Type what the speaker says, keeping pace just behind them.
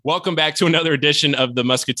Welcome back to another edition of the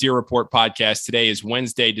Musketeer Report podcast. Today is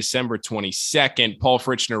Wednesday, December 22nd. Paul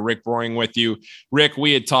Fritchner, Rick Broering with you. Rick,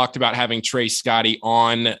 we had talked about having Trey Scotty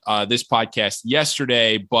on this podcast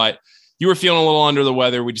yesterday, but you were feeling a little under the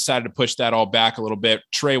weather. We decided to push that all back a little bit.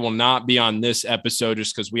 Trey will not be on this episode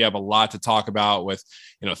just because we have a lot to talk about with,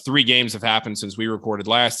 3 games have happened since we recorded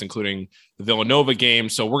last, including the Villanova game.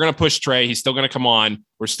 So we're going to push Trey. He's still going to come on.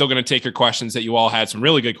 We're still going to take your questions that you all had. Some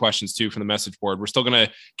really good questions too from the message board. We're still going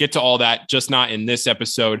to get to all that, just not in this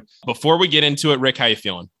episode. Before we get into it, Rick, how you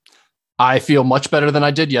feeling? I feel much better than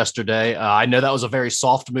I did yesterday. I know that was a very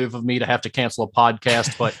soft move of me to have to cancel a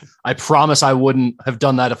podcast, but I promise I wouldn't have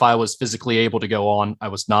done that if I was physically able to go on. I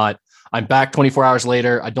was not. I'm back 24 hours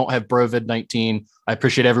later. I don't have Brovid-19. I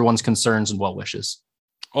appreciate everyone's concerns and well wishes.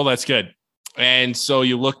 Oh, that's good. And so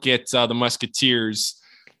you look at the Musketeers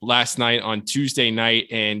last night on Tuesday night.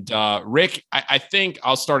 And Rick, I think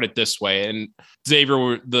I'll start it this way. And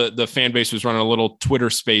Xavier, the fan base was running a little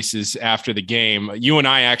Twitter spaces after the game. You and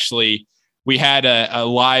I we had a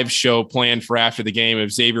live show planned for after the game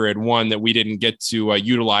if Xavier had won that we didn't get to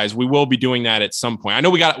utilize. We will be doing that at some point. I know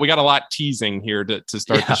we got a lot teasing here to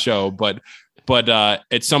start the show, but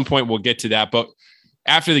at some point we'll get to that. But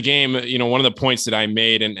after the game, one of the points that I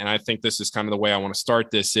made, and I think this is kind of the way I want to start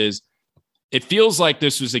this, is it feels like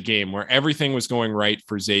this was a game where everything was going right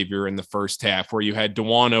for Xavier in the first half, where you had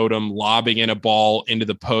DeJuan Odom lobbing in a ball into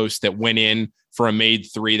the post that went in for a made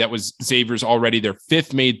 3. That was Xavier's already their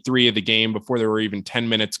 5th made 3 of the game before there were even 10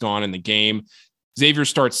 minutes gone in the game. Xavier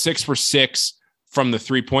starts 6 for 6 from the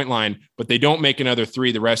 3-point line, but they don't make another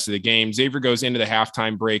 3 the rest of the game. Xavier goes into the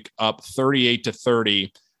halftime break up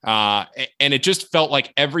 38-30. And it just felt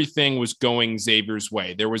like everything was going Xavier's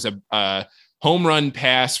way. There was a home run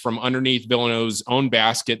pass from underneath Villanova's own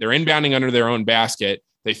basket. They're inbounding under their own basket.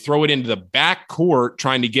 They throw it into the back court,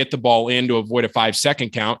 trying to get the ball in to avoid a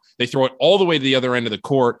 5-second count. They throw it all the way to the other end of the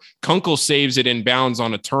court. Kunkel saves it in bounds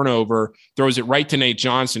on a turnover, throws it right to Nate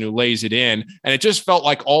Johnson, who lays it in. And it just felt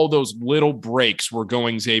like all those little breaks were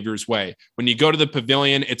going Xavier's way. When you go to the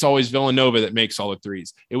pavilion, it's always Villanova that makes all the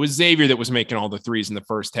threes. It was Xavier that was making all the threes in the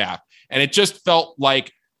first half. And it just felt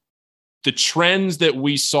like the trends that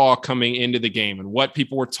we saw coming into the game and what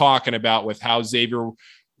people were talking about with how Xavier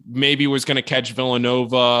maybe was going to catch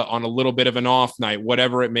Villanova on a little bit of an off night,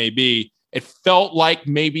 whatever it may be. It felt like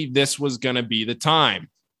maybe this was going to be the time.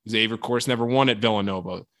 Xavier, of course, never won at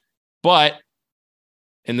Villanova. But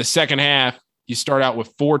in the second half, you start out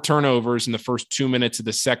with 4 turnovers in the first 2 minutes of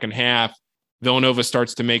the second half. Villanova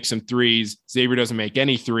starts to make some threes. Xavier doesn't make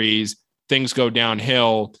any threes. Things go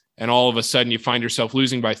downhill. And all of a sudden you find yourself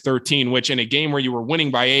losing by 13, which in a game where you were winning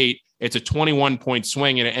by 8, it's a 21-point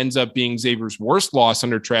swing, and it ends up being Xavier's worst loss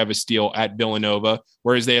under Travis Steele at Villanova,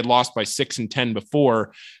 whereas they had lost by 6 and 10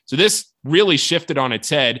 before. So this really shifted on its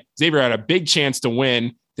head. Xavier had a big chance to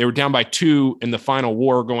win. They were down by 2 in the final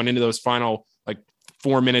war going into those final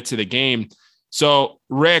 4 minutes of the game. So,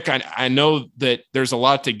 Rick, I know that there's a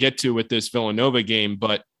lot to get to with this Villanova game,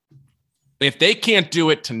 but if they can't do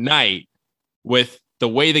it tonight with the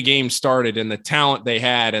way the game started and the talent they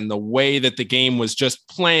had and the way that the game was just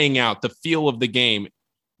playing out, the feel of the game,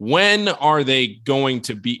 when are they going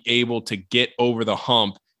to be able to get over the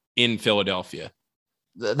hump in Philadelphia?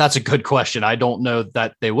 That's a good question. I don't know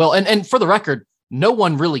that they will. And for the record, no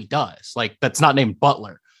one really does. That's not named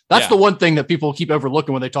Butler. That's the one thing that people keep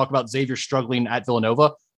overlooking when they talk about Xavier struggling at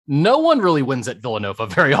Villanova. No one really wins at Villanova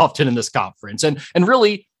very often in this conference. And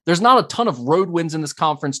really, there's not a ton of road wins in this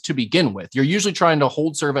conference to begin with. You're usually trying to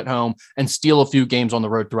hold serve at home and steal a few games on the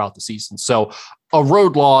road throughout the season. So a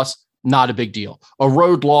road loss, not a big deal. A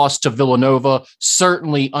road loss to Villanova,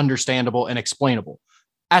 certainly understandable and explainable.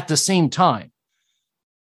 At the same time,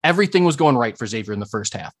 everything was going right for Xavier in the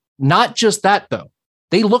first half. Not just that, though.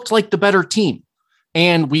 They looked like the better team.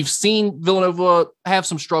 And we've seen Villanova have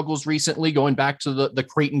some struggles recently. Going back to the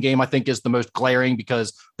Creighton game, I think is the most glaring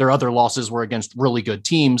because their other losses were against really good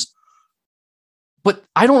teams. But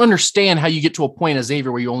I don't understand how you get to a point as Xavier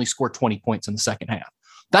where you only score 20 points in the second half.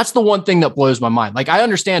 That's the one thing that blows my mind. I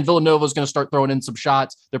understand Villanova is going to start throwing in some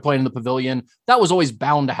shots. They're playing in the pavilion. That was always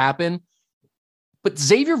bound to happen. But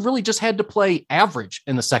Xavier really just had to play average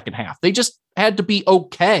in the second half. They just had to be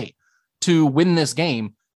okay to win this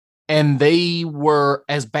game. And they were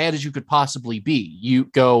as bad as you could possibly be. You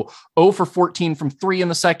go 0 for 14 from 3 in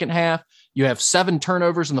the second half. You have 7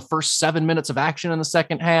 turnovers in the first 7 minutes of action in the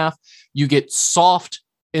second half. You get soft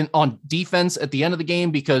on defense at the end of the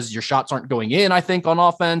game because your shots aren't going in, I think, on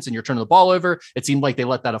offense, and you're turning the ball over. It seemed like they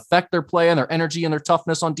let that affect their play and their energy and their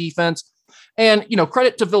toughness on defense. And,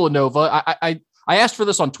 credit to Villanova. I asked for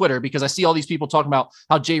this on Twitter because I see all these people talking about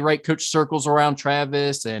how Jay Wright coached circles around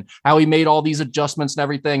Travis and how he made all these adjustments and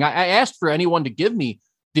everything. I asked for anyone to give me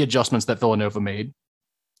the adjustments that Villanova made.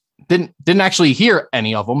 Didn't actually hear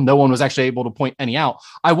any of them. No one was actually able to point any out.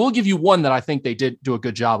 I will give you one that I think they did do a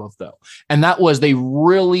good job of, though. And that was they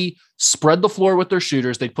really spread the floor with their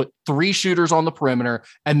shooters. They put 3 shooters on the perimeter,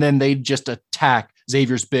 and then they just attack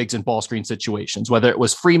Xavier's bigs in ball screen situations, whether it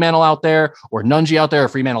was Freemantle out there or Nunge out there, or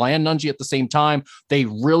Freemantle and Nunge at the same time. They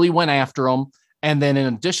really went after them. And then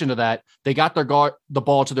in addition to that, they got the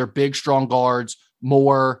ball to their big, strong guards,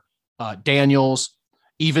 Moore, Daniels,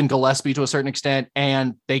 even Gillespie to a certain extent,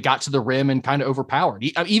 and they got to the rim and kind of overpowered.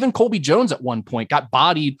 Even Colby Jones at one point got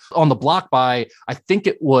bodied on the block by, I think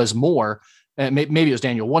it was Moore, and maybe it was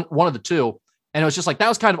Daniel, one of the two. And it was just like, that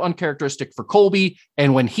was kind of uncharacteristic for Colby.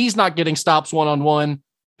 And when he's not getting stops one-on-one,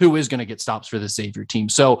 who is going to get stops for the Xavier team?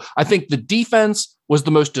 So I think the defense was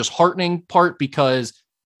the most disheartening part because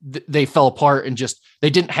they fell apart and just,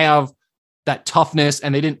 they didn't have that toughness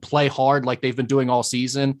and they didn't play hard like they've been doing all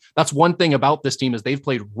season. That's one thing about this team is they've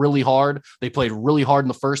played really hard. They played really hard in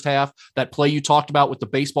the first half. That play you talked about with the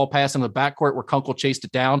baseball pass in the backcourt where Kunkel chased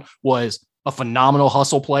it down was a phenomenal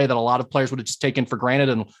hustle play that a lot of players would have just taken for granted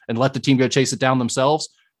and let the team go chase it down themselves.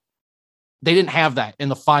 They didn't have that in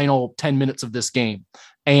the final 10 minutes of this game.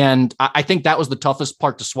 And I think that was the toughest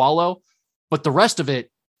part to swallow. But the rest of it,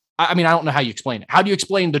 I mean, I don't know how you explain it. How do you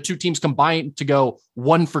explain the two teams combined to go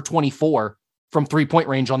 1 for 24 from 3-point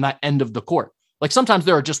range on that end of the court? Like sometimes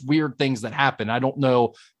there are just weird things that happen. I don't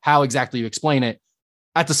know how exactly you explain it.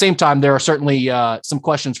 At the same time, there are certainly some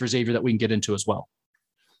questions for Xavier that we can get into as well.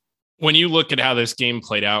 When you look at how this game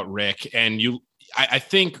played out, Rick, and I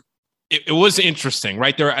think it was interesting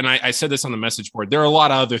right there. And I said this on the message board. There are a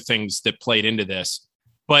lot of other things that played into this,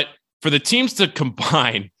 but for the teams to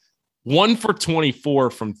combine 1 for 24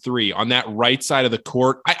 from 3 on that right side of the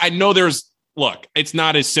court. I know look, it's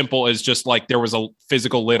not as simple as just like there was a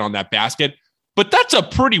physical lid on that basket, but that's a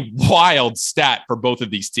pretty wild stat for both of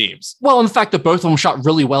these teams. Well, and the fact that both of them shot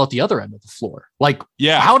really well at the other end of the floor. Like,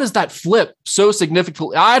 yeah, how does that flip so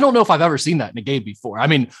significantly? I don't know if I've ever seen that in a game before. I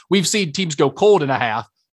mean, we've seen teams go cold in a half,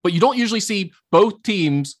 but you don't usually see both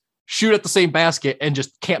teams shoot at the same basket and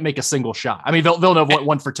just can't make a single shot. I mean, Villanova went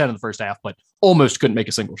 1 for 10 in the first half, but almost couldn't make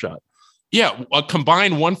a single shot. Yeah, a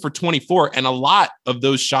combined 1 for 24, and a lot of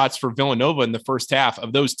those shots for Villanova in the first half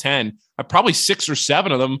of those 10, probably 6 or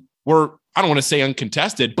 7 of them were, I don't want to say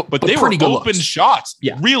uncontested, but they were open shots,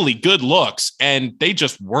 really good looks, and they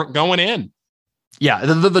just weren't going in. Yeah,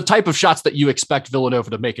 the type of shots that you expect Villanova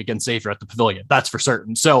to make against Xavier at the Pavilion, that's for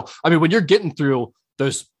certain. So, I mean, when you're getting through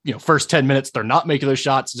those first 10 minutes, they're not making those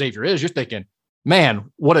shots, Xavier is, you're thinking, man,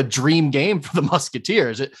 what a dream game for the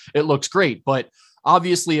Musketeers. It looks great, but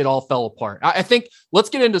obviously it all fell apart. I think let's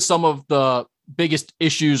get into some of the biggest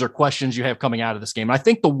issues or questions you have coming out of this game. And I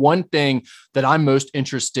think the one thing that I'm most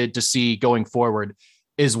interested to see going forward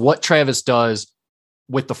is what Travis does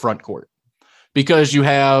with the front court, because you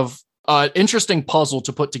have an interesting puzzle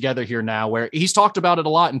to put together here now where he's talked about it a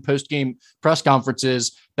lot in post-game press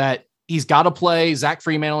conferences that he's got to play Zach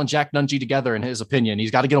Freemantle and Jack Nunge together, in his opinion.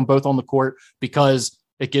 He's got to get them both on the court because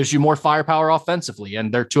it gives you more firepower offensively,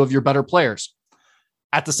 and they're 2 of your better players.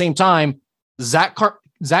 At the same time, Zach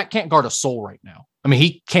can't guard a soul right now. I mean,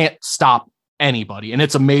 he can't stop anybody, and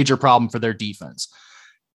it's a major problem for their defense.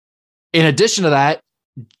 In addition to that,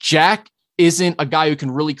 Jack isn't a guy who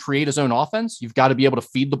can really create his own offense. You've got to be able to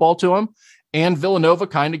feed the ball to him. And Villanova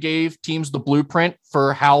kind of gave teams the blueprint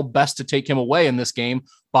for how best to take him away in this game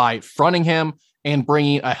by fronting him and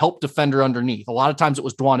bringing a help defender underneath. A lot of times it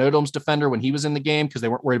was Dwan Odom's defender when he was in the game because they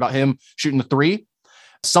weren't worried about him shooting the 3.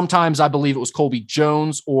 Sometimes I believe it was Colby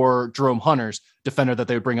Jones or Jerome Hunter's defender that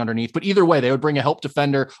they would bring underneath. But either way, they would bring a help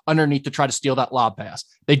defender underneath to try to steal that lob pass.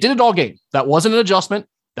 They did it all game. That wasn't an adjustment.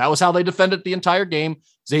 That was how they defended the entire game.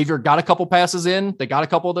 Xavier got a couple passes in. They got a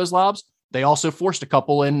couple of those lobs. They also forced a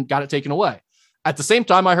couple and got it taken away. At the same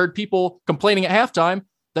time, I heard people complaining at halftime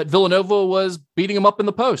that Villanova was beating them up in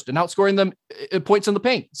the post and outscoring them at points in the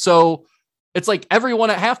paint. So it's like everyone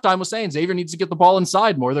at halftime was saying Xavier needs to get the ball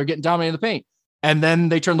inside more. They're getting dominated in the paint. And then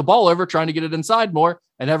they turn the ball over trying to get it inside more.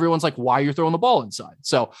 And everyone's like, why are you throwing the ball inside?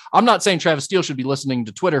 So I'm not saying Travis Steele should be listening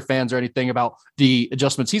to Twitter fans or anything about the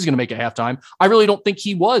adjustments he's going to make at halftime. I really don't think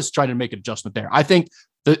he was trying to make an adjustment there. I think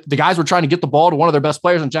the guys were trying to get the ball to one of their best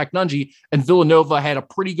players in Jack Nunge, and Villanova had a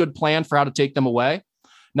pretty good plan for how to take them away.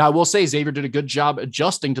 Now, I will say Xavier did a good job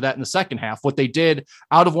adjusting to that in the second half. What they did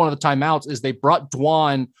out of one of the timeouts is they brought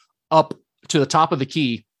Dwan up to the top of the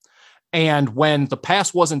key. And when the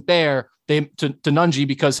pass wasn't there, to Nunji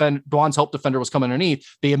because Dwan's help defender was coming underneath.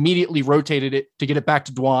 They immediately rotated it to get it back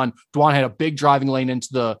to Dwan. Dwan had a big driving lane into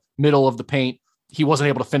the middle of the paint. He wasn't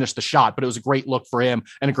able to finish the shot, but it was a great look for him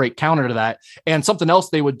and a great counter to that. And something else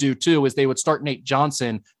they would do too is they would start Nate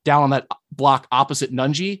Johnson down on that block opposite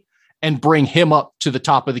Nunji and bring him up to the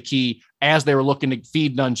top of the key as they were looking to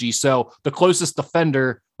feed Nunji. So the closest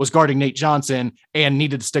defender was guarding Nate Johnson and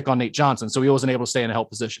needed to stick on Nate Johnson. So he wasn't able to stay in a help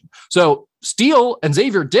position. So Steele and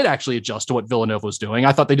Xavier did actually adjust to what Villanova was doing.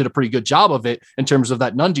 I thought they did a pretty good job of it in terms of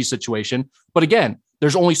that Nunji situation. But again,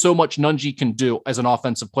 there's only so much Nunji can do as an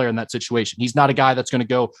offensive player in that situation. He's not a guy that's going to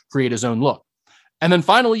go create his own look. And then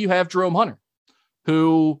finally, you have Jerome Hunter,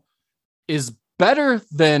 who is better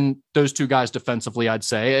than those two guys defensively, I'd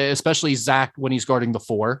say, especially Zach when he's guarding the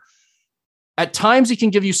 4. At times, he can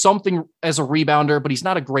give you something as a rebounder, but he's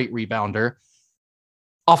not a great rebounder.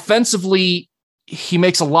 Offensively, he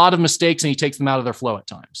makes a lot of mistakes and he takes them out of their flow at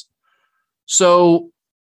times. So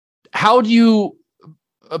how do you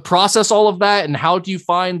process all of that, and how do you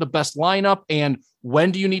find the best lineup, and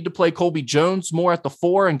when do you need to play Colby Jones more at the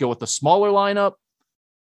 4 and go with a smaller lineup?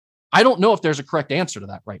 I don't know if there's a correct answer to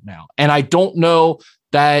that right now. And I don't know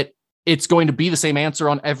that it's going to be the same answer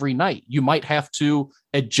on every night. You might have to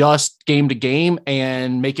adjust game to game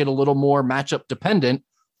and make it a little more matchup dependent.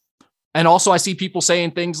 And also I see people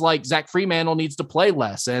saying things like Zach Freemantle needs to play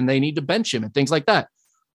less and they need to bench him and things like that.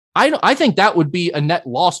 I think that would be a net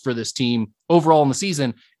loss for this team overall in the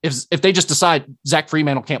season if they just decide Zach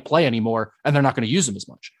Freemantle can't play anymore and they're not going to use him as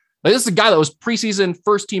much. Like, this is a guy that was preseason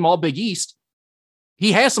first team All Big East.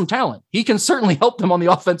 He has some talent. He can certainly help them on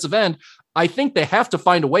the offensive end. I think they have to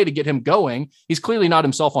find a way to get him going. He's clearly not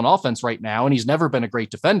himself on offense right now, and he's never been a great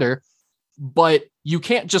defender, but you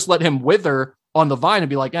can't just let him wither on the vine and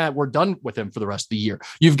be like, we're done with him for the rest of the year.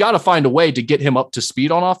 You've got to find a way to get him up to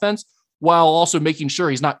speed on offense while also making sure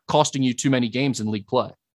he's not costing you too many games in league play.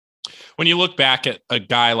 When you look back at a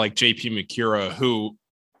guy like JP Macura, who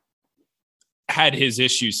had his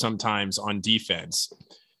issues sometimes on defense,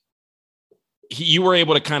 you were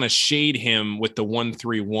able to kind of shade him with the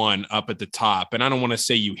 1-3-1 up at the top. And I don't want to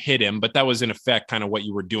say you hit him, but that was in effect kind of what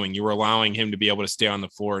you were doing. You were allowing him to be able to stay on the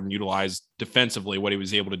floor and utilize defensively what he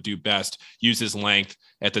was able to do best, use his length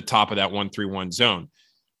at the top of that 1-3-1 zone.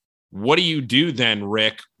 What do you do then,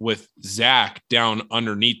 Rick, with Zach down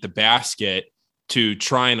underneath the basket to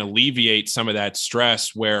try and alleviate some of that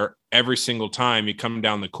stress where every single time you come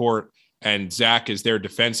down the court and Zach is there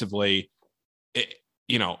defensively,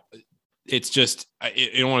 it's just,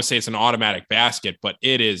 I don't want to say it's an automatic basket, but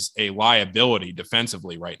it is a liability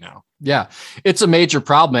defensively right now. Yeah, it's a major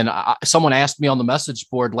problem. And someone asked me on the message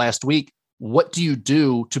board last week, what do you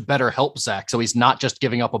do to better help Zach so he's not just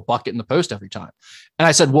giving up a bucket in the post every time? And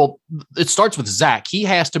I said, well, it starts with Zach. He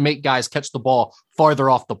has to make guys catch the ball farther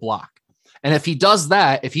off the block. And if he does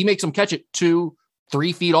that, if he makes them catch it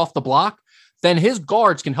 2-3 feet off the block, then his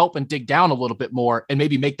guards can help and dig down a little bit more and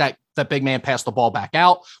maybe make that big man pass the ball back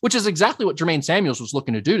out, which is exactly what Jermaine Samuels was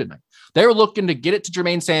looking to do tonight. They were looking to get it to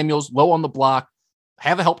Jermaine Samuels low on the block,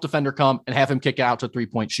 have a help defender come and have him kick it out to a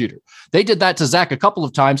 3-point shooter. They did that to Zach a couple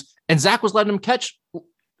of times, and Zach was letting him catch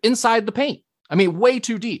inside the paint. I mean, way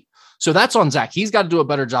too deep. So that's on Zach. He's got to do a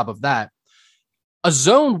better job of that. A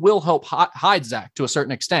zone will help hide Zach to a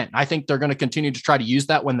certain extent. I think they're going to continue to try to use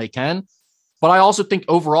that when they can. But I also think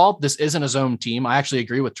overall, this isn't a zone team. I actually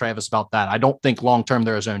agree with Travis about that. I don't think long-term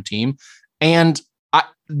they're a zone team. And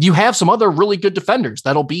you have some other really good defenders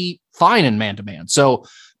that'll be fine in man-to-man. So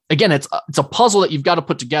again, it's a puzzle that you've got to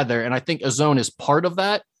put together. And I think a zone is part of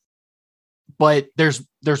that. But there's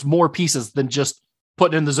more pieces than just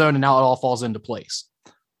putting in the zone and now it all falls into place.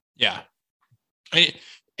 Yeah.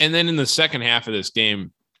 And then in the second half of this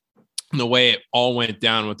game, the way it all went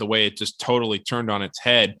down with the way it just totally turned on its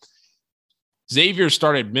head, Xavier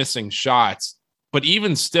started missing shots, but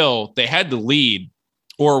even still, they had the lead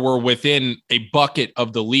or were within a bucket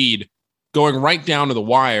of the lead going right down to the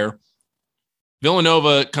wire.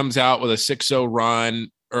 Villanova comes out with a 6-0 run,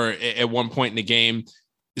 or at one point in the game,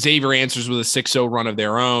 Xavier answers with a 6-0 run of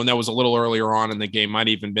their own. That was a little earlier on in the game, might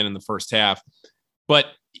even been in the first half. But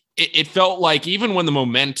it felt like even when the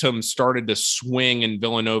momentum started to swing in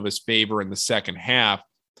Villanova's favor in the second half,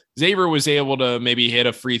 Xavier was able to maybe hit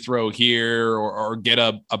a free throw here or get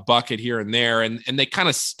a bucket here and there. And they kind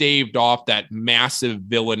of staved off that massive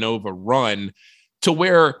Villanova run to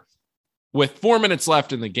where with 4 minutes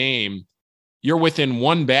left in the game, you're within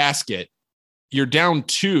one basket, you're down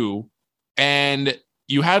 2, and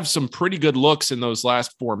you have some pretty good looks in those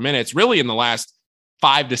last 4 minutes, really in the last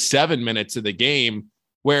 5 to 7 minutes of the game,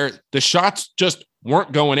 where the shots just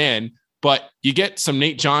weren't going in, but you get some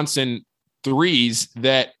Nate Johnson threes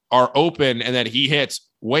that are open and that he hits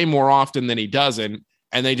way more often than he doesn't,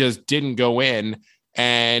 and they just didn't go in.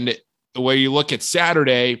 And where you look at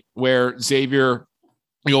Saturday, where Xavier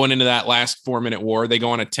going into that last 4-minute war, they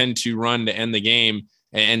go on a 10-2 run to end the game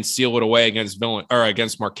and seal it away against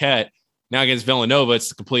against Marquette. Now against Villanova, it's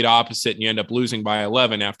the complete opposite, and you end up losing by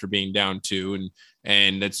 11 after being down 2,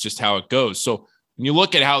 and that's just how it goes. So when you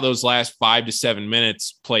look at how those last 5 to 7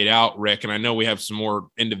 minutes played out, Rick, and I know we have some more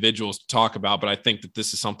individuals to talk about, but I think that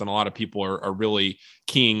this is something a lot of people are really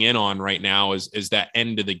keying in on right now is that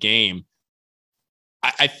end of the game.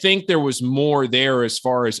 I think there was more there as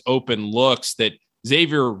far as open looks that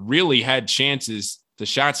Xavier really had chances. The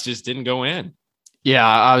shots just didn't go in. Yeah,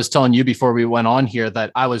 I was telling you before we went on here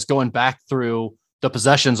that I was going back through the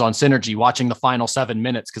possessions on Synergy, watching the final 7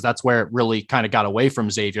 minutes, because that's where it really kind of got away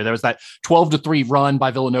from Xavier. There was that 12-3 run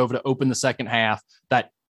by Villanova to open the second half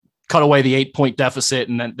that cut away the 8-point deficit,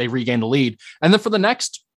 and then they regained the lead. And then for the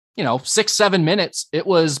next, 6-7 minutes, it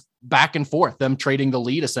was back and forth, them trading the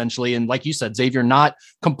lead essentially. And like you said, Xavier not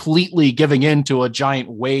completely giving in to a giant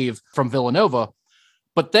wave from Villanova.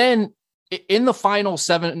 But then in the final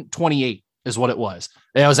 7:28 is what it was.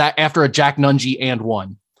 It was after a Jack Nunge and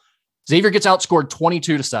 1. Xavier gets outscored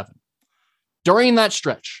 22-7. During that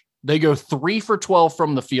stretch, they go 3 for 12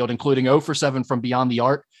 from the field, including 0 for 7 from beyond the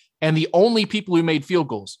arc. And the only people who made field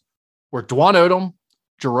goals were Dwan Odom,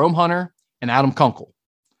 Jerome Hunter, and Adam Kunkel.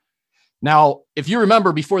 Now, if you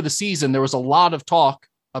remember before the season, there was a lot of talk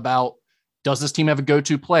about, does this team have a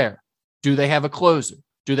go-to player? Do they have a closer?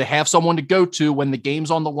 Do they have someone to go to when the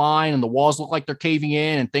game's on the line and the walls look like they're caving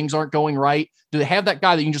in and things aren't going right? Do they have that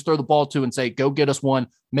guy that you can just throw the ball to and say, go get us one,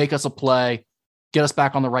 make us a play, get us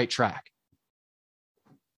back on the right track?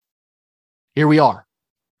 Here we are,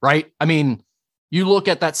 right? I mean, you look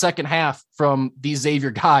at that second half from these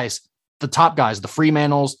Xavier guys, the top guys, the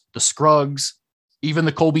Freemantles, the Scruggs, even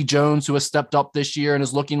the Colby Jones, who has stepped up this year and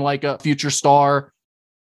is looking like a future star.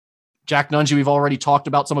 Jack Nunge, we've already talked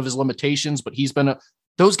about some of his limitations, but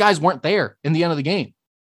those guys weren't there in the end of the game.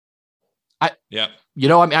 I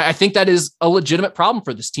think that is a legitimate problem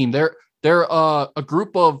for this team. They're a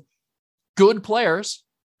group of good players,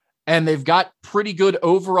 and they've got pretty good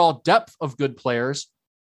overall depth of good players,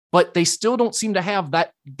 but they still don't seem to have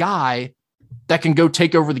that guy that can go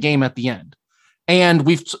take over the game at the end. And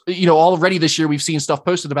we've, already this year, we've seen stuff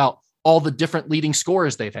posted about all the different leading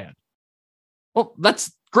scorers they've had. Well,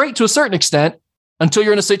 that's great to a certain extent until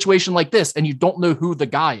you're in a situation like this and you don't know who the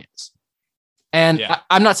guy is. And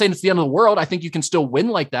I'm not saying it's the end of the world. I think you can still win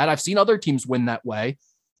like that. I've seen other teams win that way,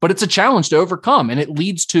 but it's a challenge to overcome, and it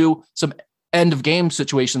leads to some end of game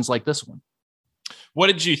situations like this one. What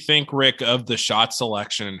did you think, Rick, of the shot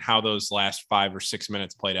selection and how those last 5 or 6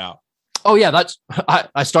 minutes played out? Oh yeah,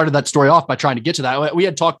 I started that story off by trying to get to that. We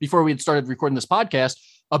had talked before we had started recording this podcast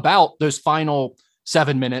about those final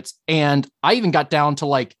 7 minutes, and I even got down to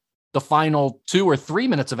like the final 2 or 3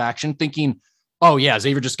 minutes of action thinking, oh yeah,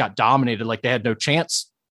 Xavier just got dominated. Like they had no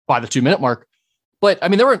chance by the 2-minute mark. But I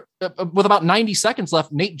mean, there were with about 90 seconds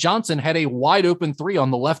left, Nate Johnson had a wide open 3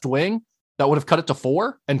 on the left wing that would have cut it to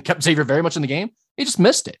 4 and kept Xavier very much in the game. He just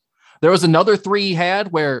missed it. There was another 3 he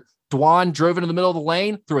had where Dwan drove into the middle of the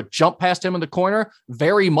lane, threw a jump past him in the corner,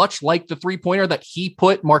 very much like the 3-pointer that he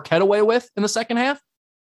put Marquette away with in the second half.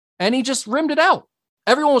 And he just rimmed it out.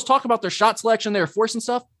 Everyone was talking about their shot selection, they were forcing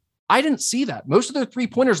stuff. I didn't see that. Most of their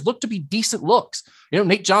 3-pointers looked to be decent looks.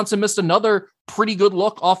 Nate Johnson missed another pretty good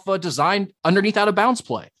look off a design underneath out of bounds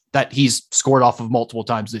play that he's scored off of multiple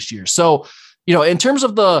times this year. So, in terms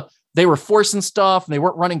of they were forcing stuff and they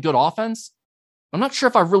weren't running good offense, I'm not sure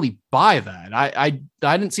if I really buy that. I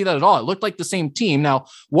didn't see that at all. It looked like the same team. Now,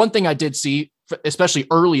 one thing I did see, especially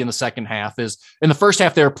early in the second half, is in the first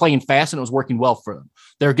half, they were playing fast and it was working well for them.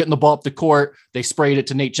 They were getting the ball up the court. They sprayed it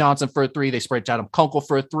to Nate Johnson for a 3. They sprayed it to Adam Kunkel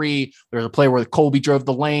for a 3. There was a play where Colby drove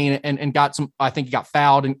the lane and got some, I think he got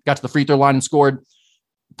fouled and got to the free throw line and scored.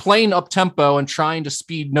 Playing up tempo and trying to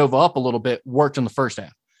speed Nova up a little bit worked in the first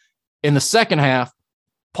half. In the second half,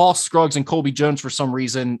 Paul Scruggs and Colby Jones, for some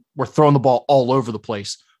reason, were throwing the ball all over the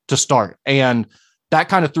place to start. And that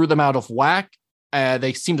kind of threw them out of whack.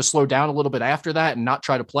 They seemed to slow down a little bit after that and not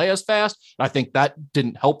try to play as fast. I think that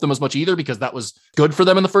didn't help them as much either because that was good for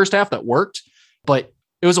them in the first half. That worked. But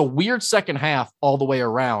it was a weird second half all the way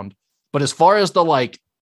around. But as far as the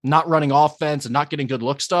not running offense and not getting good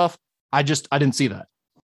look stuff, I didn't see that.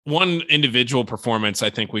 One individual performance I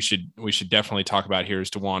think we should definitely talk about here is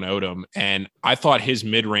Dwan Odom. And I thought his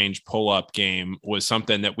mid-range pull-up game was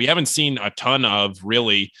something that we haven't seen a ton of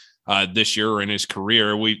really this year or in his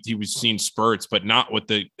career. He was seeing spurts, but not with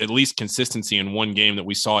the at least consistency in one game that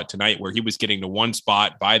we saw it tonight, where he was getting to one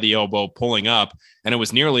spot by the elbow, pulling up, and it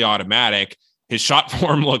was nearly automatic. His shot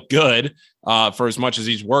form looked good for as much as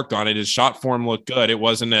he's worked on it. His shot form looked good. It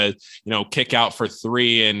wasn't a kick out for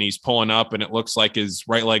three and he's pulling up and it looks like his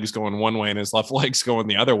right leg's going one way and his left leg's going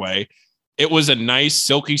the other way. It was a nice,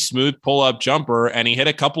 silky smooth pull up jumper, and he hit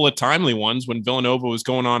a couple of timely ones when Villanova was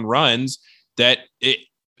going on runs. That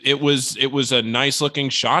it was a nice looking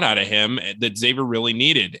shot out of him that Xavier really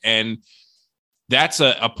needed. And that's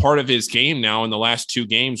a part of his game now in the last two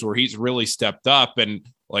games where he's really stepped up. And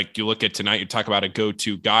like you look at tonight, you talk about a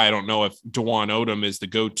go-to guy. I don't know if Dwan Odom is the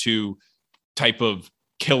go-to type of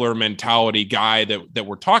killer mentality guy that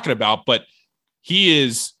we're talking about, but he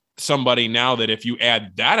is somebody now that if you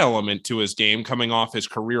add that element to his game, coming off his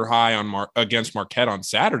career high on against Marquette on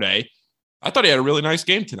Saturday, I thought he had a really nice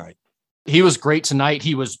game tonight. He was great tonight.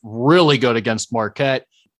 He was really good against Marquette.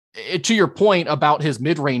 To your point about his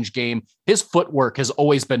mid-range game, his footwork has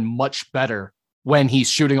always been much better when he's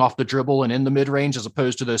shooting off the dribble and in the mid-range, as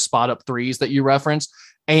opposed to those spot-up threes that you referenced.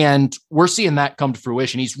 And we're seeing that come to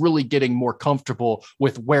fruition. He's really getting more comfortable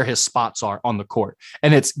with where his spots are on the court.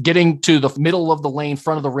 And it's getting to the middle of the lane,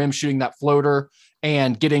 front of the rim, shooting that floater,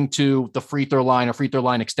 and getting to the free throw line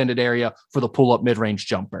extended area for the pull-up mid-range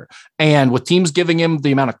jumper. And with teams giving him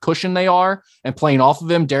the amount of cushion they are and playing off of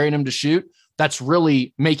him, daring him to shoot, that's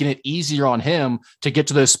really making it easier on him to get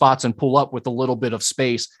to those spots and pull up with a little bit of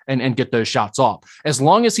space and get those shots off. As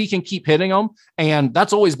long as he can keep hitting them, and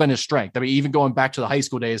that's always been his strength. I mean, even going back to the high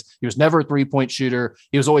school days, he was never a three-point shooter.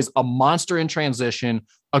 He was always a monster in transition,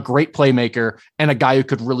 a great playmaker, and a guy who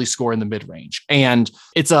could really score in the mid-range. And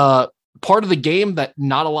it's a part of the game that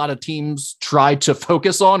not a lot of teams try to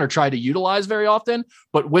focus on or try to utilize very often.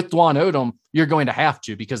 But with Dwan Odom, you're going to have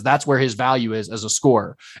to, because that's where his value is as a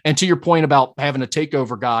scorer. And to your point about having a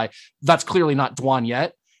takeover guy, that's clearly not Dwan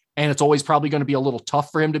yet. And it's always probably going to be a little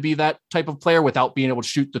tough for him to be that type of player without being able to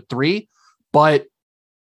shoot the three. But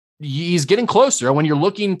he's getting closer. When you're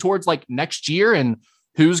looking towards like next year and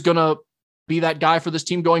who's going to be that guy for this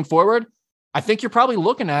team going forward, I think you're probably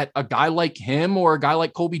looking at a guy like him or a guy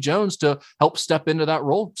like Colby Jones to help step into that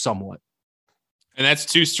role somewhat. And that's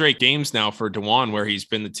two straight games now for Dwan where he's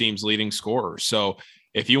been the team's leading scorer. So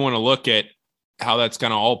if you want to look at how that's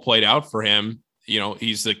kind of all played out for him,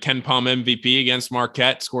 he's the Ken Pom MVP against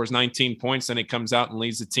Marquette, scores 19 points, then he comes out and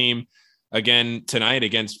leads the team again tonight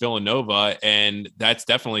against Villanova. And that's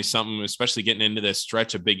definitely something, especially getting into this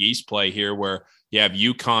stretch of Big East play here where you have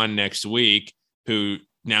UConn next week, who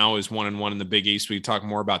now is 1-1 in the Big East. We can talk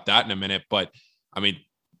more about that in a minute, but I mean,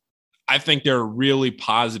 I think there are really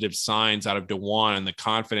positive signs out of Dwan and the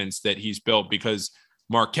confidence that he's built, because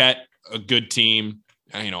Marquette, a good team,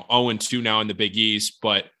 0-2 now in the Big East,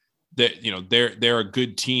 but they're a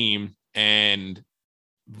good team, and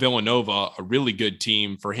Villanova, a really good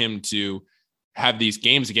team for him to have these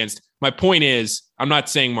games against. My point is, I'm not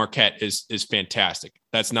saying Marquette is fantastic.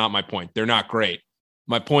 That's not my point. They're not great.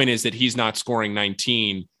 My point is that he's not scoring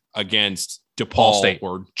 19 against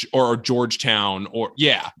DePaul or Georgetown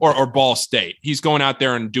or Ball State. He's going out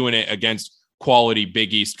there and doing it against quality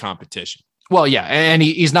Big East competition. Well, yeah, and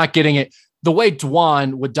he's not getting it. The way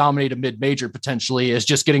Dwan would dominate a mid-major potentially is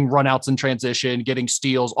just getting runouts in transition, getting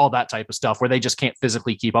steals, all that type of stuff where they just can't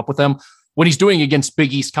physically keep up with them. When he's doing against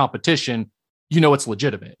Big East competition, it's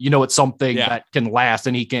legitimate. It's something that can last,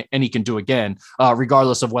 and he can do again,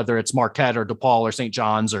 regardless of whether it's Marquette or DePaul or St.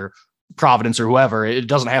 John's or Providence or whoever. It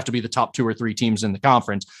doesn't have to be the top 2 or 3 teams in the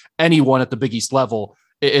conference. Anyone at the Big East level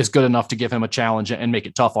is good enough to give him a challenge and make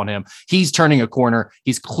it tough on him. He's turning a corner.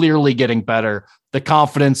 He's clearly getting better. The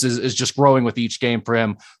confidence is just growing with each game for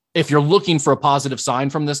him. If you're looking for a positive sign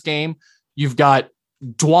from this game, you've got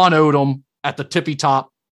Dwan Odom at the tippy top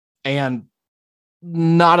and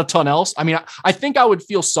not a ton else. I mean, I think I would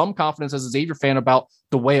feel some confidence as a Xavier fan about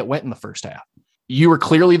the way it went in the first half. You were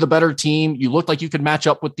clearly the better team. You looked like you could match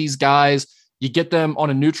up with these guys. You get them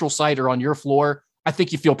on a neutral site or on your floor, I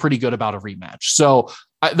think you feel pretty good about a rematch. So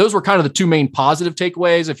those were kind of the two main positive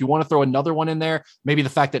takeaways. If you want to throw another one in there, maybe the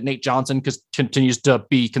fact that Nate Johnson continues to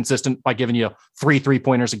be consistent by giving you 3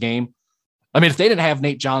 3-pointers a game. I mean, if they didn't have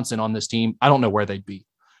Nate Johnson on this team, I don't know where they'd be,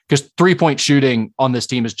 because 3-point shooting on this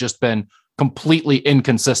team has just been completely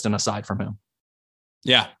inconsistent aside from him.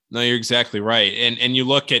 Yeah, no, you're exactly right. And you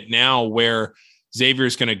look at now where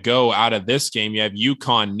Xavier's going to go out of this game. You have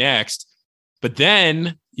UConn next, but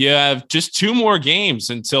then you have just 2 more games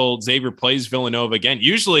until Xavier plays Villanova again.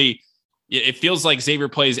 Usually it feels like Xavier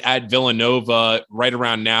plays at Villanova right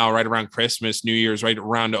around now, right around Christmas, New Year's, right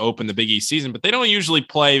around to open the Big East season, but they don't usually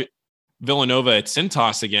play Villanova at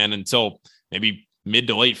Cintas again until maybe mid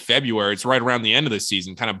to late February. It's right around the end of the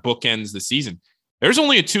season, kind of bookends the season. There's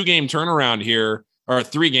only a 2-game turnaround here, or a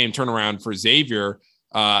 3-game turnaround for Xavier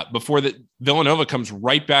before the Villanova comes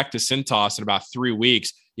right back to Cintas in about 3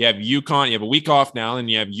 weeks. You have UConn, you have a week off now, and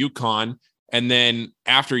you have UConn. And then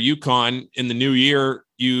after UConn in the new year,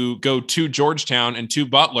 you go to Georgetown and to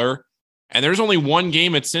Butler. And there's only 1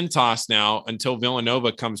 game at Cintas now until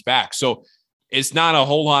Villanova comes back. So it's not a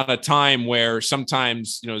whole lot of time where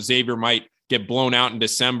sometimes, Xavier might get blown out in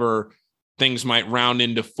December. Things might round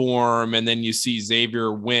into form. And then you see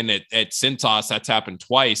Xavier win at Cintas. That's happened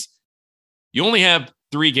twice. You only have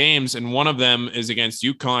 3 games, and one of them is against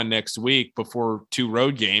UConn next week before 2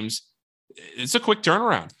 road games. It's a quick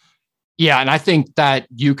turnaround. Yeah, and I think that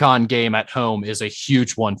UConn game at home is a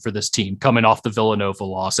huge one for this team coming off the Villanova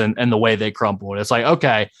loss and the way they crumbled. It's like,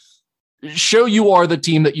 okay, show you are the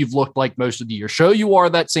team that you've looked like most of the year. Show you are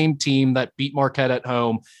that same team that beat Marquette at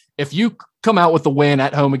home. If you come out with a win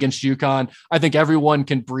at home against UConn, I think everyone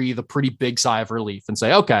can breathe a pretty big sigh of relief and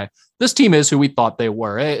say, okay, this team is who we thought they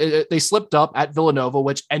were. They slipped up at Villanova,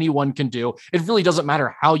 which anyone can do. It really doesn't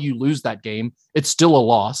matter how you lose that game. It's still a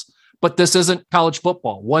loss. But this isn't college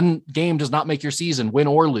football. 1 game does not make your season, win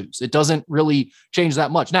or lose. It doesn't really change that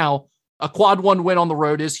much. Now, a quad 1 win on the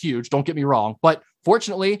road is huge. Don't get me wrong. But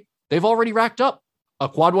fortunately, they've already racked up a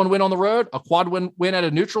quad 1 win on the road, a quad win at a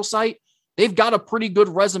neutral site. They've got a pretty good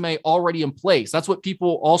resume already in place. That's what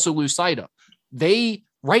people also lose sight of. They,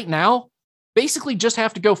 right now, basically just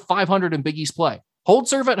have to go 500 in Big East play. Hold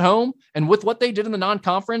serve at home, and with what they did in the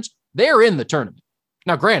non-conference, they're in the tournament.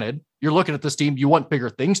 Now, granted, you're looking at this team, you want bigger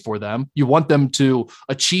things for them. You want them to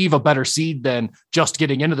achieve a better seed than just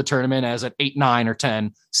getting into the tournament as an 8, 9, or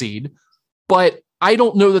 10 seed. But I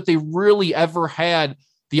don't know that they really ever had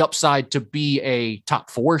the upside to be a top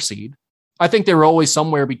 4 seed. I think they were always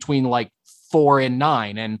somewhere between like 4 and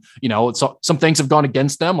 9. And, so some things have gone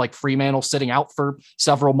against them, like Fremantle sitting out for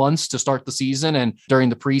several months to start the season and during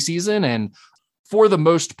the preseason. And for the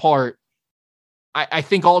most part, I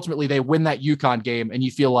think ultimately they win that UConn game and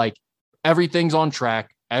you feel like everything's on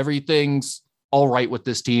track. Everything's all right with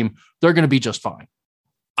this team. They're going to be just fine.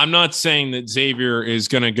 I'm not saying that Xavier is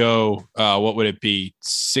going to go, what would it be?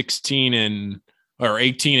 18 and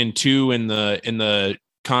 2 in the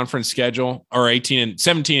conference schedule, or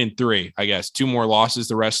 17 and 3, I guess. 2 more losses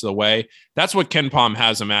the rest of the way. That's what KenPom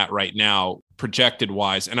has them at right now, projected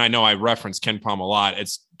wise. And I know I reference KenPom a lot.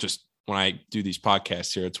 It's just when I do these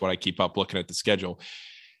podcasts here, it's what I keep up looking at the schedule.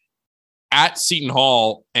 At Seton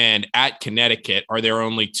Hall and at Connecticut are their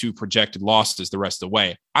only 2 projected losses the rest of the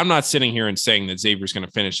way. I'm not sitting here and saying that Xavier's going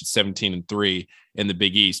to finish at 17 and 3 in the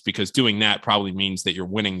Big East, because doing that probably means that you're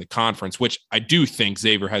winning the conference, which I do think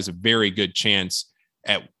Xavier has a very good chance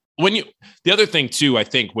at. The other thing too, I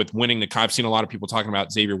think with winning I've seen a lot of people talking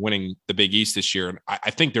about Xavier winning the Big East this year. And I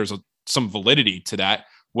think there's some validity to that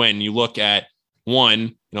when you look at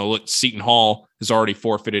look, Seton Hall has already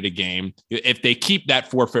forfeited a game. If they keep that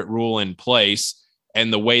forfeit rule in place,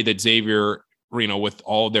 and the way that Xavier, with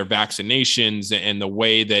all of their vaccinations and the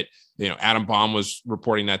way that, Adam Baum was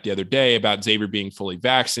reporting that the other day about Xavier being fully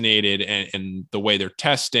vaccinated and the way they're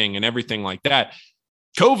testing and everything like that,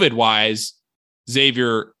 COVID wise,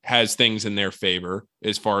 Xavier has things in their favor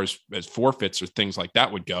as far as forfeits or things like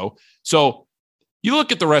that would go. So you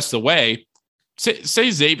look at the rest of the way, say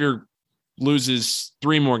Xavier loses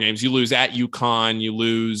 3 more games. You lose at UConn, you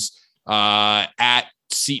lose at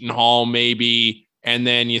Seton Hall maybe, and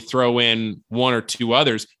then you throw in 1 or 2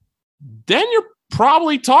 others. Then you're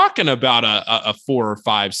probably talking about a 4 or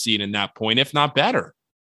 5 seed in that point, if not better.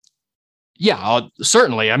 Yeah,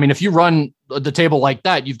 certainly. I mean, if you run the table like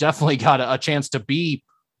that, you've definitely got a chance to be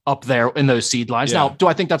up there in those seed lines. Yeah. Now, do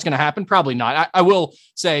I think that's going to happen? Probably not. I will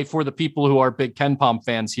say, for the people who are big KenPom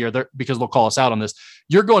fans here, because they'll call us out on this,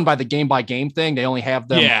 you're going by the game-by-game thing. They only have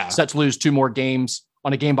them set to lose 2 more games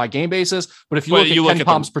on a game-by-game basis. But if you look at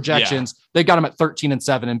KenPom's projections, they've got them at 13 and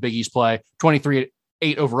 7 in Big East play, 23-8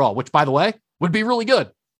 overall, which, by the way, would be really good.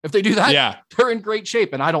 If they do that, they're in great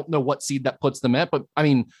shape. And I don't know what seed that puts them at, but I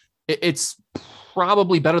mean, it's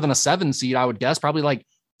probably better than a 7 seed, I would guess. Probably like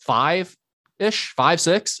 5-ish,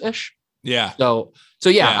 5-6-ish. Yeah. So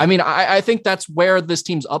yeah, I mean, I think that's where this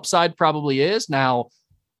team's upside probably is. Now,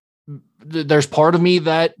 there's part of me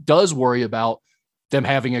that does worry about them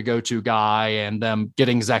having a go-to guy and them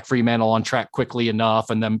getting Zach Fremantle on track quickly enough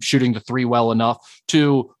and them shooting the 3 well enough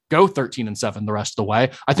to go 13 and 7 the rest of the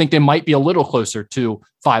way. I think they might be a little closer to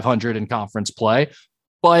 500 in conference play,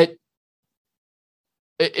 but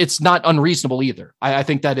it's not unreasonable either. I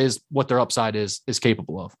think that is what their upside is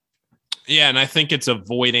capable of. Yeah. And I think it's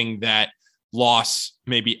avoiding that loss,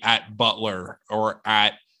 maybe at Butler or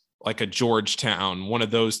at like a Georgetown, one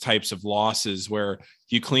of those types of losses where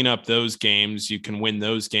you clean up those games, you can win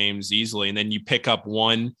those games easily. And then you pick up a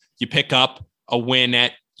win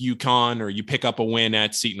at UConn, or you pick up a win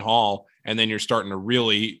at Seton Hall, and then you're starting to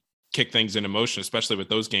really kick things into motion, especially with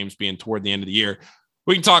those games being toward the end of the year.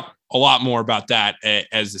 We can talk a lot more about that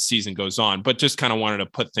as the season goes on, but just kind of wanted to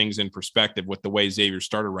put things in perspective with the way Xavier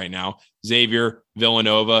started right now. Xavier,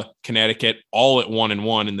 Villanova, Connecticut, all at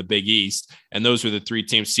 1-1 in the Big East. And those are the three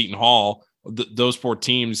teams. Seton Hall, those four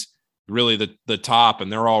teams, really the top,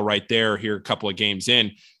 and they're all right there here a couple of games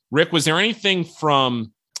in. Rick, was there anything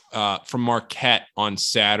from Marquette on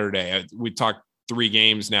Saturday? We talked 3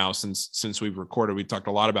 games now since we've recorded. We talked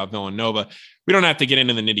a lot about Villanova. We don't have to get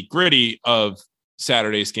into the nitty-gritty of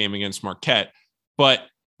Saturday's game against Marquette, but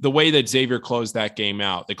the way that Xavier closed that game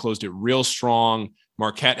out, they closed it real strong.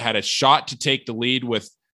 Marquette had a shot to take the lead with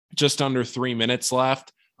just under 3 minutes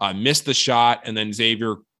left, missed the shot, and then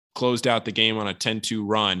Xavier closed out the game on a 10-2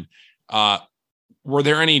 run. Were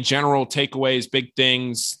there any general takeaways, big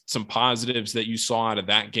things, some positives that you saw out of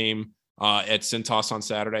that game at Cintas on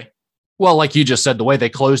Saturday? Well, like you just said, the way they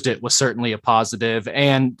closed it was certainly a positive.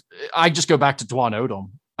 And I just go back to Dwan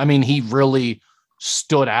Odom. I mean, he really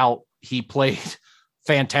stood out. He played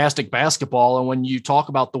fantastic basketball. And when you talk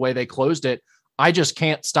about the way they closed it, I just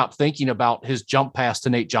can't stop thinking about his jump pass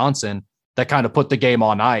to Nate Johnson that kind of put the game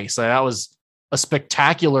on ice. That was a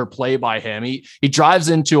spectacular play by him. He drives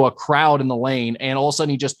into a crowd in the lane, and all of a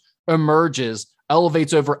sudden he just emerges,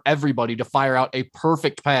 elevates over everybody to fire out a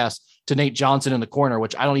perfect pass to Nate Johnson in the corner,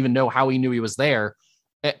 which I don't even know how he knew he was there.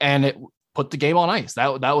 And it put the game on ice.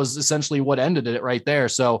 That was essentially what ended it right there.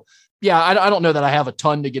 So yeah, I don't know that I have a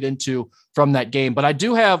ton to get into from that game, but I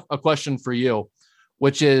do have a question for you,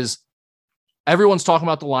 which is everyone's talking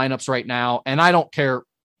about the lineups right now, and I don't care.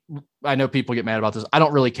 I know people get mad about this. I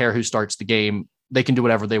don't really care who starts the game. They can do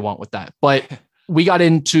whatever they want with that. But we got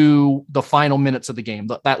into the final minutes of the game,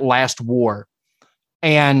 that last war.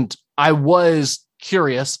 And I was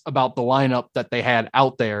curious about the lineup that they had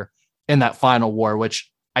out there in that final war,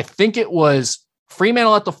 which I think it was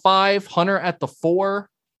Fremantle at the 5, Hunter at the 4,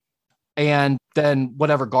 and then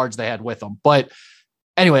whatever guards they had with them. But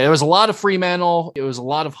anyway, there was a lot of Fremantle. It was a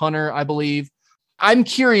lot of Hunter, I believe. I'm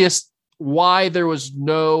curious why there was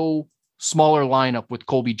no smaller lineup with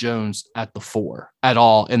Colby Jones at the 4 at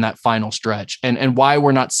all in that final stretch, and why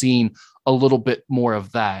we're not seeing a little bit more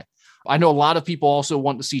of that. I know a lot of people also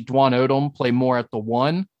want to see Dwan Odom play more at the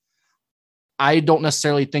 1. I don't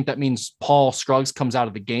necessarily think that means Paul Scruggs comes out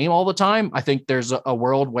of the game all the time. I think there's a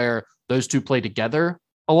world where those two play together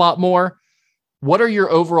a lot more. What are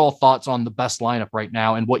your overall thoughts on the best lineup right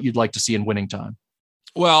now and what you'd like to see in winning time?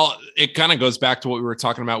 Well, it kind of goes back to what we were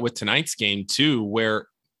talking about with tonight's game too, where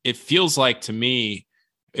it feels like to me,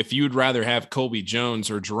 if you'd rather have Colby Jones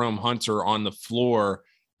or Jerome Hunter on the floor,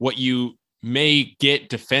 what you may get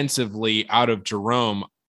defensively out of Jerome,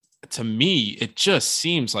 to me, it just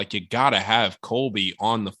seems like you got to have Colby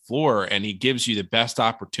on the floor, and he gives you the best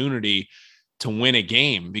opportunity to win a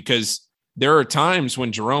game, because there are times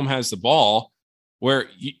when Jerome has the ball where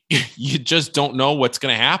you just don't know what's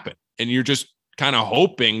going to happen. And you're just kind of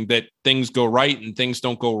hoping that things go right and things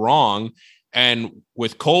don't go wrong. And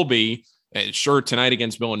with Colby, sure, tonight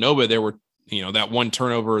against Villanova, there were, that one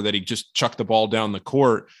turnover that he just chucked the ball down the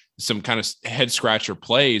court, some kind of head scratcher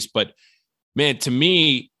plays. But man, to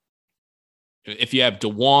me, if you have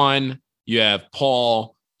DeJuan, you have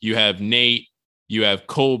Paul, you have Nate, you have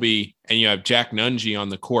Colby, and you have Jack Nunge on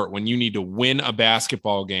the court, when you need to win a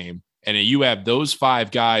basketball game, and you have those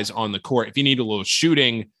 5 guys on the court, if you need a little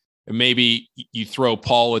shooting, maybe you throw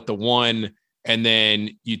Paul at the 1, and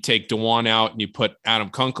then you take DeJuan out and you put Adam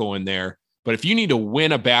Kunkel in there. But if you need to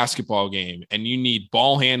win a basketball game and you need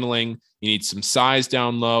ball handling, you need some size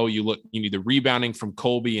down low, you need the rebounding from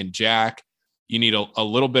Colby and Jack, you need a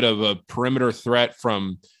little bit of a perimeter threat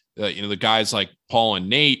from the guys like Paul and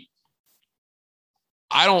Nate.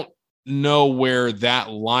 I don't know where that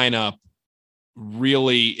lineup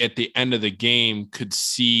really at the end of the game could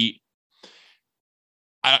see.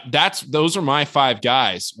 Those are my 5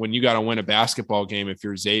 guys when you got to win a basketball game if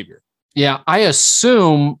you're Xavier. Yeah, I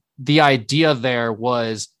assume the idea there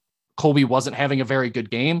was Colby wasn't having a very good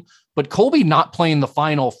game, but Colby not playing the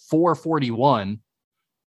final 4:41,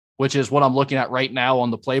 which is what I'm looking at right now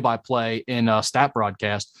on the play-by-play in Stat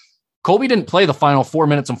Broadcast. Colby didn't play the final 4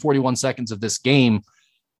 minutes and 41 seconds of this game.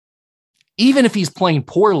 Even if he's playing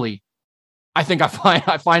poorly, I think I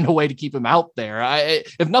find a way to keep him out there.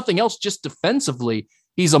 If nothing else, just defensively,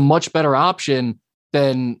 he's a much better option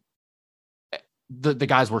than the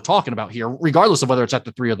guys we're talking about here, regardless of whether it's at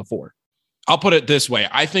the 3 or the 4. I'll put it this way.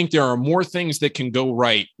 I think there are more things that can go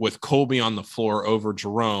right with Colby on the floor over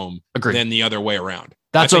Jerome than the other way around.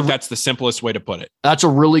 That's the simplest way to put it. That's a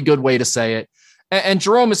really good way to say it. And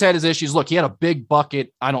Jerome has had his issues. Look, he had a big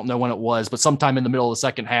bucket. I don't know when it was, but sometime in the middle of the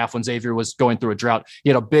second half when Xavier was going through a drought, he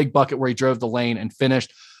had a big bucket where he drove the lane and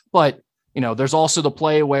finished. But, there's also the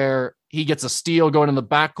play where he gets a steal going in the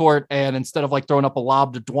backcourt, and instead of like throwing up a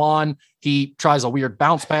lob to Dwan, he tries a weird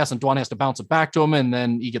bounce pass and Dwan has to bounce it back to him. And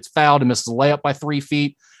then he gets fouled and misses a layup by 3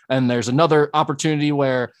 feet. And there's another opportunity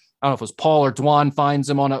where I don't know if it was Paul or Dwan finds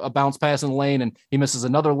him on a bounce pass in the lane and he misses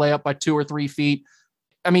another layup by 2 or 3 feet.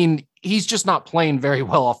 I mean, he's just not playing very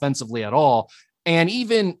well offensively at all. And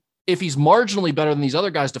even if he's marginally better than these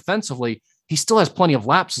other guys defensively, he still has plenty of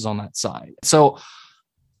lapses on that side. So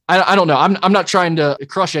I don't know. I'm not trying to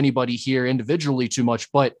crush anybody here individually too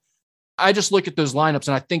much, but I just look at those lineups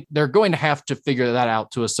and I think they're going to have to figure that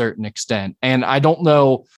out to a certain extent. And I don't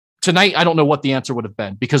know tonight. I don't know what the answer would have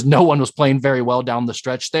been because no one was playing very well down the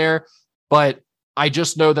stretch there. But I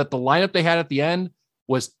just know that the lineup they had at the end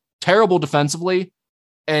was terrible defensively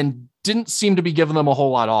and didn't seem to be giving them a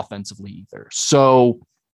whole lot offensively either. So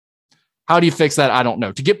how do you fix that? I don't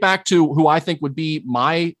know. To get back to who I think would be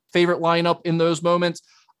my favorite lineup in those moments,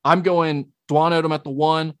 I'm going Dwan Odom at the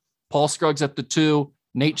 1, Paul Scruggs at the 2,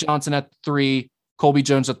 Nate Johnson at the 3, Colby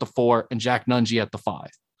Jones at the 4, and Jack Nungy at the 5.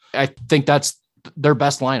 I think that's their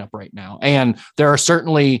best lineup right now. And there are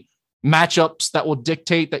certainly matchups that will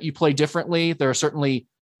dictate that you play differently. There are certainly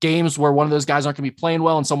games where one of those guys aren't going to be playing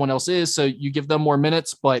well and someone else is, so you give them more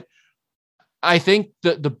minutes. But I think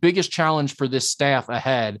the biggest challenge for this staff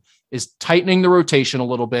ahead is tightening the rotation a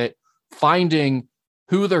little bit, finding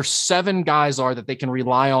who their 7 guys are that they can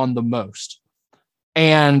rely on the most,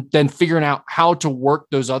 and then figuring out how to work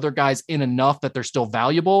those other guys in enough that they're still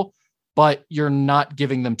valuable, but you're not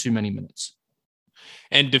giving them too many minutes.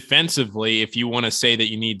 And defensively, if you want to say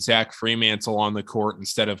that you need Zach Freemantle on the court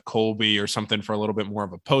instead of Colby or something for a little bit more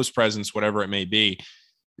of a post presence, whatever it may be,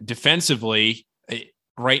 defensively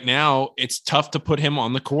right now, it's tough to put him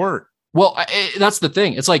on the court. Well, that's the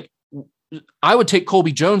thing. It's like, I would take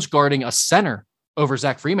Colby Jones guarding a center over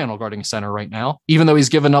Zach Freemantle guarding a center right now, even though he's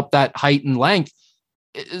given up that height and length.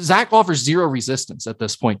 Zach offers zero resistance at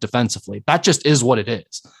this point defensively. That just is what it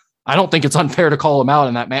is. I don't think it's unfair to call him out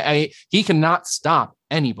in that, man. He cannot stop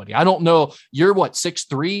anybody. I don't know. You're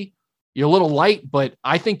 6'3", you're a little light, but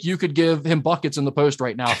I think you could give him buckets in the post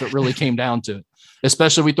right now if it really came down to it,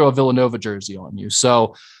 especially if we throw a Villanova jersey on you.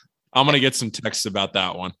 So I'm going to get some texts about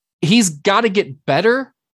that one. He's got to get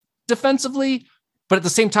better defensively, but at the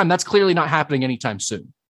same time, that's clearly not happening anytime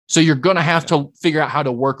soon. So you're going to have to figure out how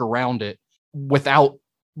to work around it without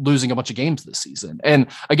losing a bunch of games this season. And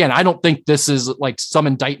again, I don't think this is like some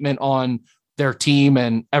indictment on their team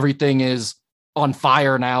and everything is on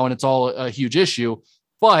fire now and it's all a huge issue.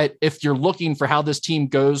 But if you're looking for how this team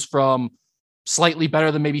goes from slightly better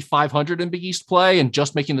than maybe 500 in Big East play and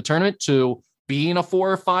just making the tournament to being a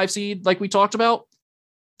 4 or 5 seed, like we talked about,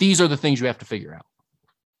 these are the things you have to figure out.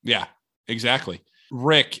 Yeah, exactly.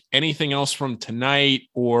 Rick, anything else from tonight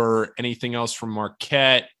or anything else from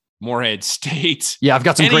Marquette? Morehead State. Yeah, I've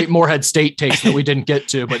got some great Morehead State takes that we didn't get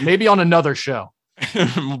to, but maybe on another show.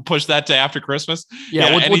 We'll push that to after Christmas.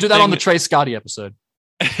 Yeah, we'll do that on the Trey Scotty episode.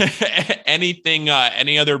 Anything,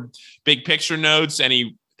 any other big picture notes,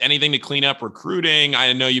 anything to clean up recruiting?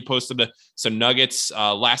 I know you posted some nuggets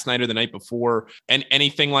last night or the night before, and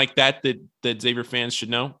anything like that Xavier fans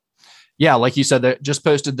should know? Yeah, like you said, they just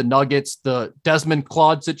posted the Nuggets. The Desmond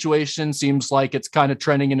Claude situation seems like it's kind of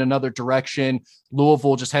trending in another direction.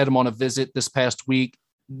 Louisville just had him on a visit this past week.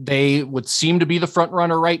 They would seem to be the front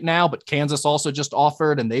runner right now, but Kansas also just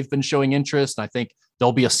offered, and they've been showing interest. And I think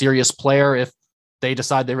they'll be a serious player if they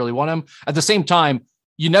decide they really want him. At the same time,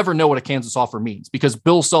 you never know what a Kansas offer means because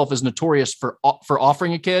Bill Self is notorious for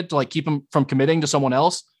offering a kid to like keep him from committing to someone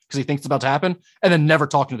else because he thinks it's about to happen, and then never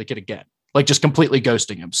talking to the kid again. Like just completely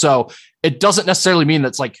ghosting him. So it doesn't necessarily mean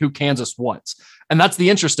that's like who Kansas wants. And that's the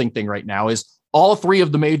interesting thing right now is all 3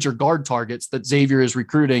 of the major guard targets that Xavier is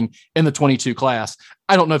recruiting in the 22 class.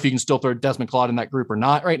 I don't know if you can still throw Desmond Claude in that group or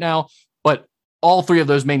not right now, but all 3 of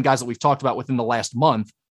those main guys that we've talked about within the last month,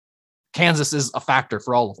 Kansas is a factor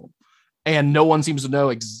for all of them. And no one seems to know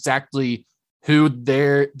exactly who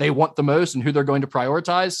they want the most and who they're going to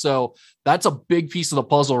prioritize. So that's a big piece of the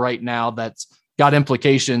puzzle right now that's got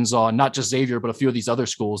implications on not just Xavier, but a few of these other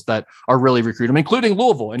schools that are really recruiting, including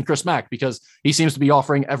Louisville and Chris Mack, because he seems to be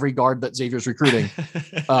offering every guard that Xavier's recruiting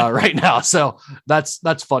right now. So that's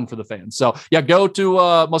fun for the fans. So yeah, go to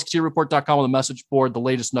musketeerreport.com on the message board. The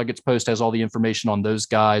latest Nuggets post has all the information on those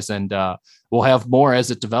guys, and we'll have more as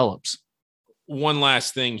it develops. one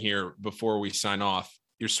last thing here before we sign off.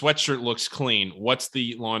 Your sweatshirt looks clean. What's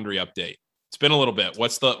the laundry update? It's been a little bit.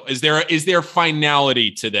 Is there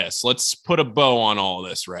finality to this? Let's put a bow on all of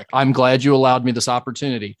this, Rick. I'm glad you allowed me this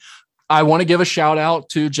opportunity. I want to give a shout out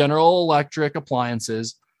to General Electric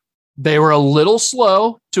Appliances. They were a little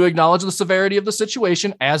slow to acknowledge the severity of the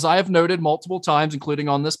situation, as I have noted multiple times, including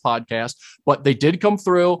on this podcast, but they did come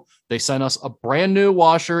through. They sent us a brand new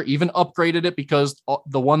washer, even upgraded it because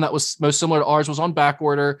the one that was most similar to ours was on back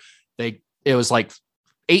order. It was like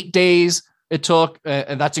 8 days it took,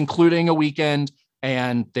 and that's including a weekend,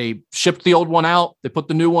 and they shipped the old one out. They put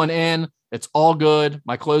the new one in. It's all good.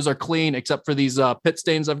 My clothes are clean, except for these pit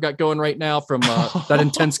stains I've got going right now from that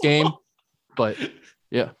intense game. But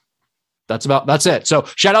yeah. That's it. So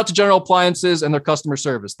shout out to General Appliances and their customer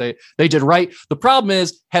service. They did right. The problem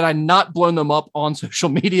is, had I not blown them up on social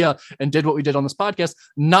media and did what we did on this podcast,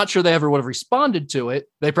 not sure they ever would have responded to it.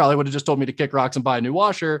 They probably would have just told me to kick rocks and buy a new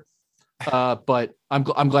washer. But I'm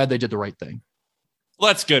glad they did the right thing. Well,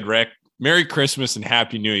 that's good, Rick. Merry Christmas and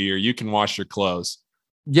Happy New Year. You can wash your clothes.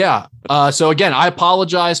 Yeah. So again, I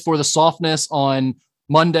apologize for the softness on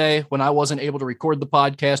Monday when I wasn't able to record the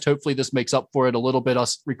podcast. Hopefully this makes up for it a little bit,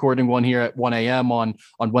 us recording one here at 1 a.m. on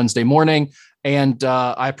Wednesday morning. And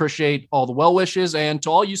I appreciate all the well wishes. And to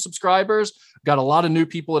all you subscribers, got a lot of new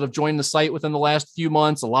people that have joined the site within the last few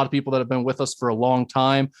months, a lot of people that have been with us for a long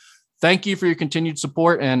time. Thank you for your continued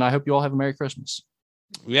support. And I hope you all have a Merry Christmas.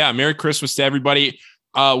 Yeah. Merry Christmas to everybody.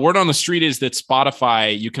 Word on the street is that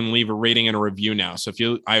Spotify, you can leave a rating and a review now. So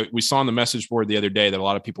we saw on the message board the other day that a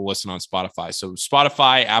lot of people listen on Spotify. So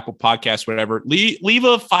Spotify, Apple Podcasts, whatever, leave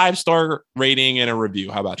a 5-star rating and a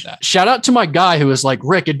review. How about that? Shout out to my guy who was like,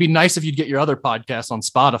 Rick, it'd be nice if you'd get your other podcast on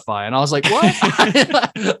Spotify. And I was like, what?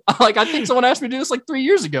 I think someone asked me to do this like 3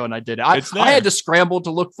 years ago, and I did it. I had to scramble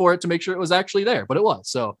to look for it to make sure it was actually there, but it was.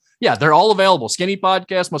 So yeah, they're all available. Skinny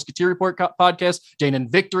Podcast, Musketeer Report Podcast, Dane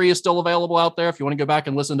and Victory is still available out there. If you want to go back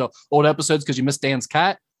and listen to old episodes because you missed Dan's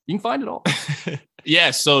cat, you can find it all.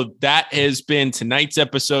 Yeah, so that has been tonight's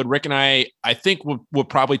episode. Rick and I think we'll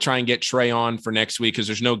probably try and get Trey on for next week because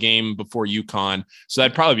there's no game before UConn. So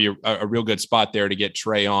that'd probably be a real good spot there to get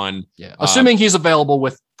Trey on. Yeah, assuming he's available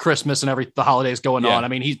with Christmas and the holidays going on. I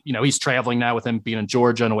mean, he's traveling now with him being in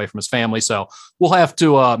Georgia and away from his family. So we'll have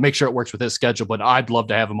to make sure it works with his schedule, but I'd love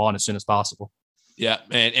to have him on as soon as possible. Yeah.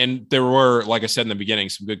 And there were, like I said in the beginning,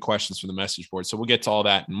 some good questions from the message board. So we'll get to all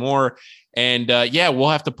that and more. And we'll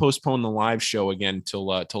have to postpone the live show again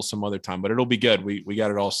till some other time, but it'll be good. We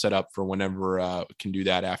got it all set up for whenever we can do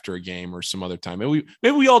that after a game or some other time.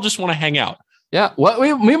 Maybe we all just want to hang out. Yeah, well,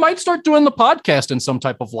 we might start doing the podcast in some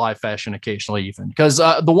type of live fashion occasionally, even because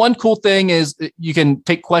the one cool thing is you can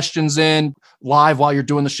take questions in live while you're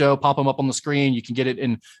doing the show, pop them up on the screen. You can get it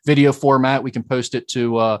in video format. We can post it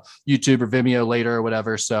to YouTube or Vimeo later or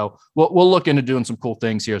whatever. So we'll look into doing some cool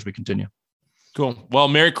things here as we continue. Cool. Well,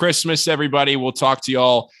 Merry Christmas, everybody. We'll talk to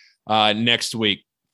y'all next week.